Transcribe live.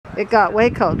It got way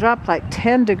cold, dropped like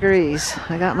 10 degrees.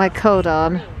 I got my coat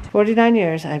on. 49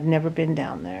 years, I've never been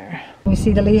down there. You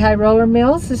see the Lehigh Roller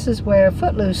Mills? This is where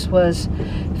Footloose was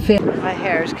filmed. My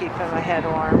hair is keeping my head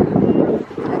warm.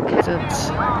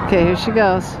 Okay, here she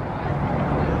goes.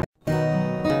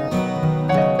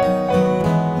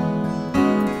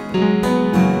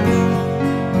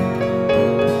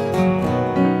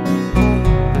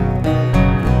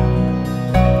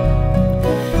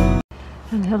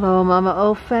 And hello, Mama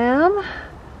O fam.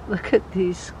 Look at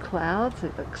these clouds. They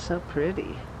look so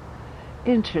pretty.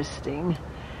 Interesting.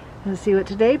 Let's see what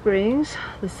today brings.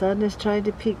 The sun is trying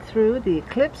to peek through. The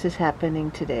eclipse is happening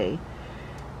today.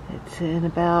 It's in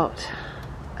about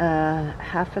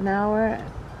half an hour.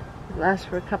 It lasts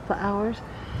for a couple of hours.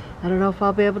 I don't know if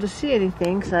I'll be able to see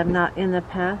anything because I'm not in the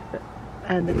path,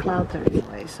 and the clouds are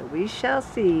anyway. So we shall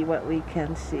see what we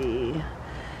can see.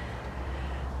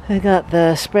 I got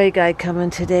the spray guy coming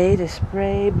today to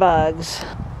spray bugs.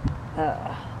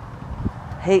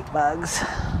 Hate bugs.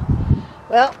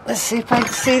 Well, let's see if I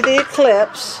can see the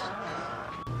eclipse.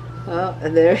 Oh,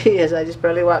 and there he is. I just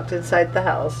barely walked inside the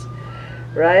house.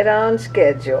 Right on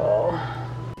schedule.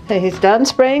 Hey, he's done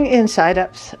spraying inside,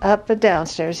 up and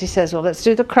downstairs. He says, well, let's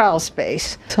do the crawl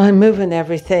space. So I'm moving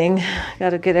everything. Got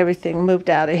to get everything moved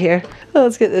out of here. Well,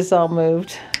 let's get this all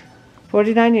moved.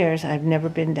 49 years, I've never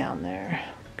been down there.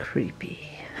 Creepy.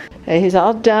 Okay, he's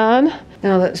all done.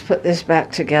 Now let's put this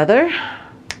back together.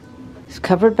 It's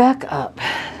covered back up.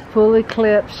 Full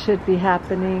eclipse should be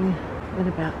happening in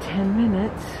about 10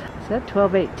 minutes. It's at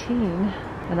 12:18,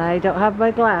 and I don't have my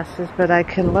glasses, but I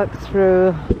can look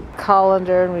through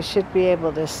colander and we should be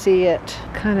able to see it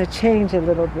kind of change a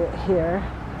little bit here.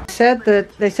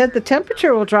 They said the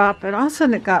temperature will drop, and all of a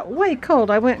sudden it got way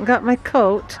cold. I went and got my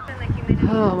coat.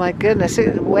 Oh my goodness,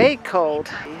 it's way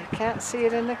cold. Can't see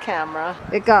it in the camera.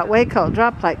 It got way cold,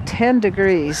 dropped like 10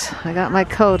 degrees. I got my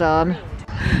coat on.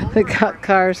 They got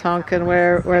cars honking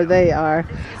where they are.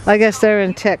 I guess they're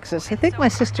in Texas. I think my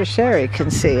sister Sherry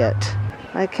can see it.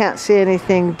 I can't see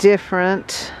anything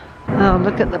different. Oh,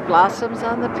 look at the blossoms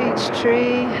on the peach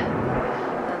tree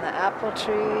and the apple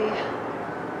tree.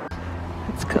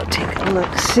 Let's go take a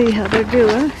look, see how they're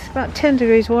doing. It's about 10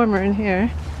 degrees warmer in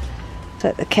here.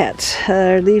 But the cats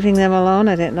are leaving them alone.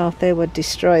 I didn't know if they would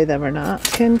destroy them or not.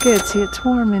 Looking good. See, it's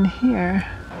warm in here.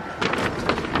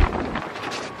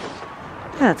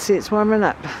 Let's see, it's warming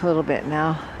up a little bit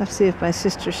now. Let's see if my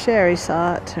sister Sherry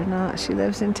saw it or not. She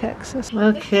lives in Texas.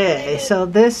 Okay, so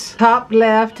this top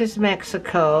left is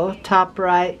Mexico, top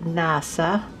right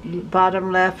NASA,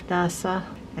 bottom left NASA,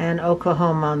 and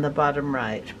Oklahoma on the bottom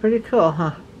right. Pretty cool,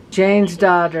 huh? Jane's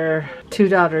daughter, two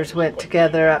daughters went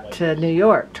together up to New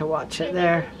York to watch it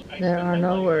there. There are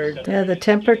no words. Yeah, the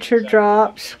temperature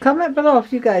drops. Comment below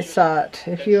if you guys saw it,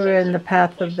 if you were in the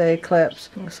path of the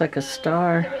eclipse. Looks like a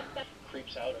star.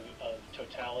 Creeps out of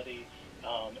totality,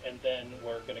 and then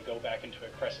we're going to go back into a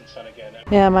crescent sun again.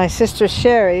 Yeah, my sister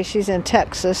Sherry, she's in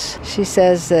Texas. She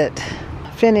says that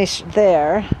finished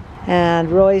there, and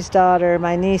Roy's daughter,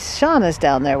 my niece Shauna's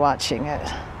down there watching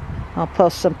it. I'll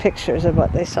post some pictures of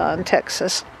what they saw in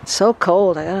Texas. It's so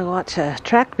cold. I gotta watch a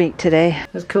track meet today.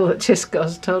 It's cool. It just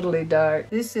goes totally dark.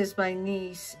 This is my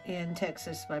niece in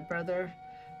Texas. My brother,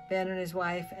 Ben, and his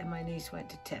wife, and my niece went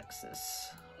to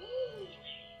Texas.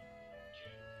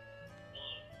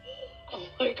 Oh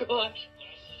my gosh. Oh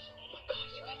my gosh,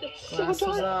 that's so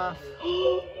Glasses dark. off.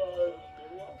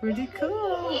 Pretty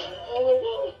cool.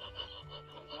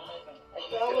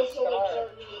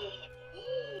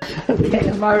 Okay,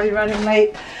 I'm already running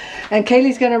late. And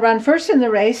Kaylee's gonna run first in the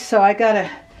race, so I gotta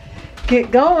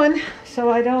get going so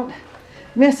I don't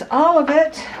miss all of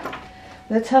it.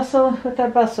 Let's hustle with our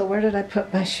bustle. Where did I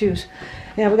put my shoes?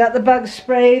 Yeah, we got the bugs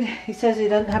sprayed. He says he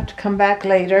doesn't have to come back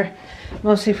later,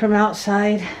 mostly from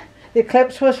outside. The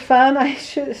eclipse was fun. I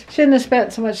shouldn't have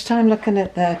spent so much time looking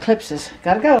at the eclipses.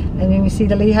 Gotta go. And then you see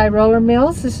the Lehigh Roller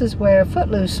Mills. This is where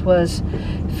Footloose was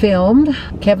filmed.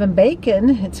 Kevin Bacon,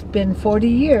 it's been 40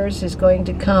 years, is going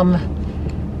to come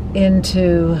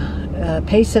into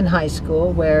Payson High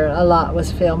School, where a lot was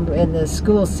filmed in the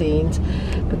school scenes.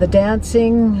 But the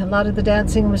dancing, a lot of the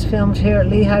dancing was filmed here at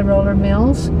Lehigh Roller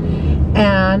Mills.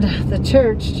 And the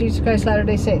church, Jesus Christ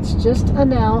Latter-day Saints, just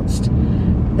announced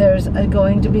there's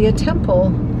going to be a temple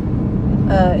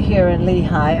here in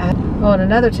Lehigh. Oh, and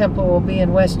another temple will be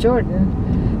in West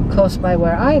Jordan, close by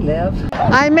where I live.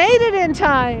 I made it in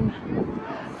time.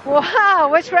 Wow,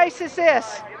 which race is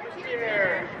this?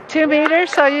 2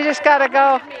 meters, so you just gotta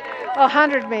go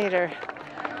 100 meter.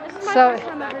 So,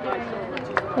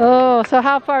 oh, so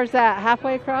how far is that?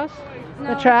 Halfway across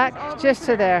the track? Just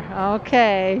to there.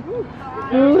 Okay.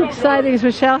 Ooh, exciting. Is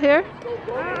Michelle here?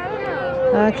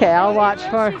 Okay, I'll watch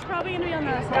for. She's probably gonna be on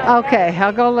that side. Okay,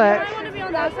 I'll go look. I want to be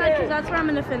on that side because that's where I'm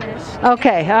gonna finish.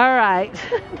 Okay, all right.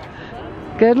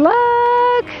 Good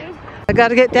luck. I got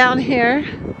to get down here.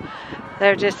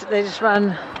 They just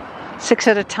run 6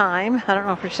 at a time. I don't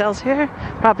know if Rochelle's here.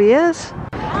 Probably is.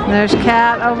 And there's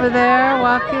Kat over there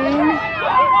walking.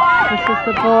 This is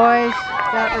the boys.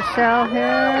 Got Rochelle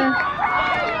here.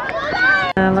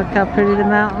 Look how pretty the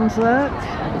mountains look.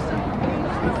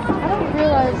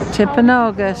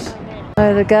 Timpanogos.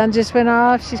 The gun just went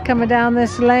off. She's coming down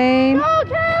this lane.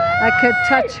 I could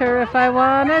touch her if I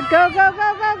wanted. Go, go,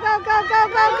 go, go, go, go, go,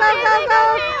 go, go, go,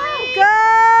 go. Go!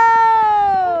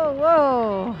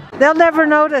 Whoa. They'll never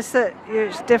notice that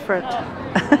you're different.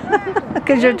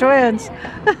 Because you're twins.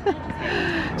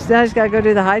 So now she's got to go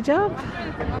do the high jump.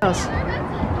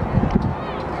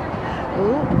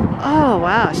 Ooh. Oh,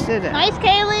 wow, she did it. Nice,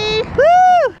 Kaylee.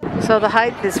 Woo! So the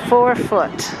height is 4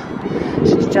 foot.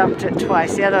 She's jumped it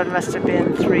twice. The other one must have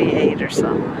been 3.8 or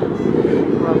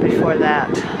something. Well, before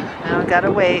that. Now I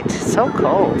gotta wait. It's so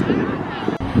cold.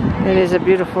 It is a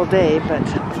beautiful day, but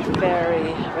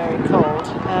very, very cold.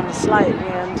 And a slight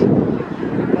wind.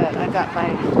 But I got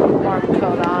my warm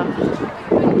coat on.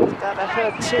 Got a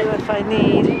hood too if I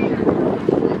need.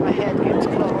 My head gets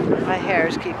cold, but my hair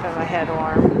is keeping my head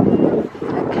warm.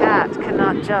 The cat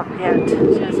cannot jump yet.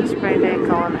 She has a sprained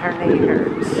ankle and her knee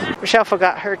hurts. Rochelle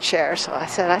forgot her chair, so I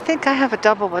said, I think I have a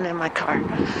double one in my car.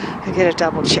 I get a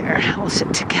double chair. We'll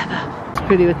sit together. It's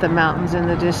pretty with the mountains in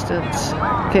the distance.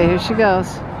 Okay, here she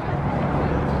goes.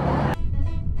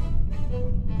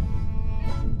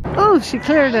 Oh, she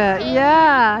cleared it.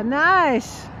 Yeah,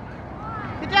 nice.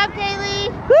 Good job, Kaylee.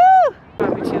 Woo!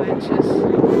 Probably 2 inches.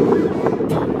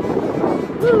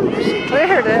 Woo, she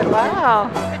cleared it. Wow.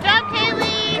 Good job,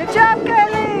 Kaylee. Good job,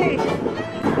 Kaylee.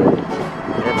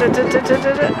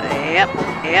 Yep,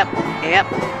 yep, yep.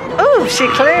 Ooh, she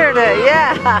cleared it.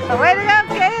 Yeah. Way to go,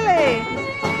 Kaylee.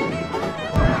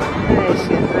 Okay, she's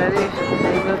getting ready.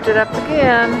 They moved it up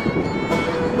again.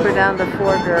 We're down to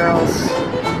 4 girls.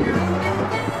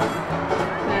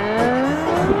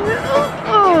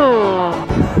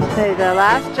 Hey, the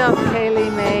last jump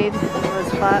Kaylee made was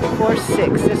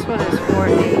 4.6. This one is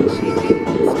 4.8. She beat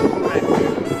this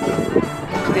record.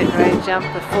 She's getting ready to jump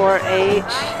the 4.8.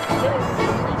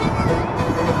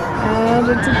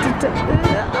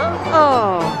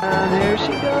 And here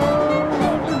she goes.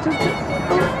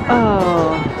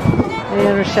 Oh, me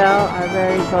and Rochelle are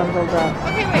very bundled up.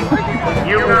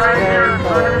 You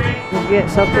get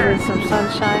something in some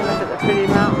sunshine. Look at the pretty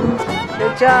mountains.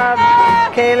 Good job.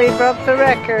 Kaylee broke the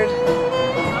record.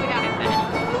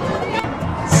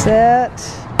 Set.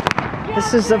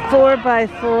 This is a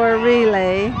 4x4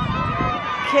 relay.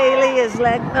 Kaylee is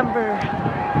leg number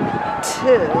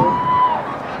 2.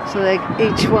 So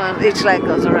each leg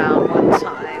goes around 1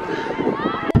 time.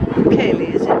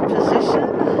 Kaylee is in position.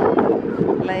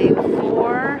 Lane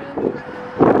 4.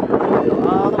 Go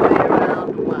all the way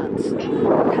around once.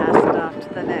 Pass it off to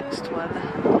the next one.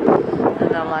 And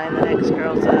they'll line the next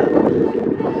girls up.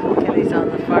 Kelly's on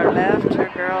the far left. Her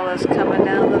girl is coming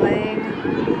down the lane.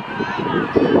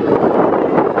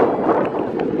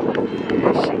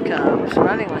 Here she comes.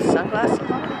 Running with sunglasses on.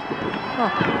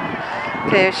 Oh.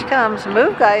 Okay, here she comes.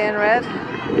 Move, guy in red.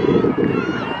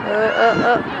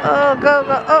 Oh, go,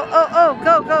 go. Oh,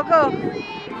 go, go, go.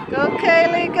 Go,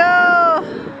 Kaylee, go.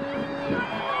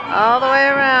 All the way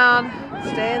around.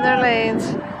 Stay in their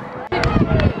lanes.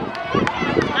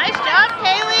 Nice job,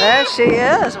 Kaylee. There she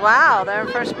is. Wow, they're in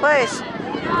first place.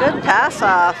 Good pass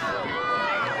off.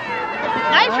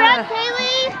 Nice run,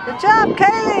 Kaylee. Good job,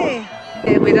 Kaylee.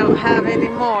 Okay, we don't have any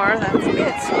more. That's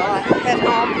it. So I head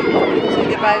home. Say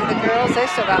goodbye to the girls. They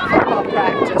still got football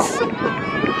practice.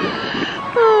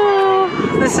 Oh,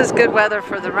 this is good weather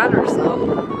for the runners,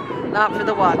 though. Not for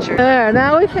the watchers. There,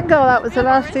 now we can go. That was the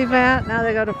last event. Now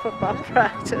they go to football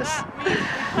practice.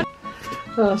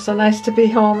 Oh, so nice to be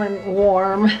home and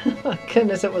warm.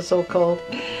 Goodness, it was so cold.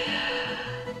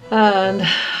 And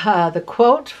the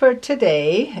quote for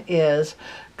today is,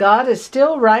 God is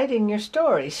still writing your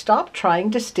story. Stop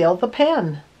trying to steal the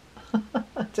pen.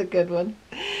 That's a good one.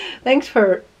 Thanks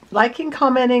for liking,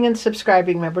 commenting, and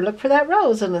subscribing. Remember, look for that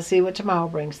rose and let's see what tomorrow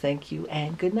brings. Thank you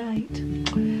and good night.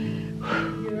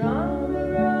 You're on.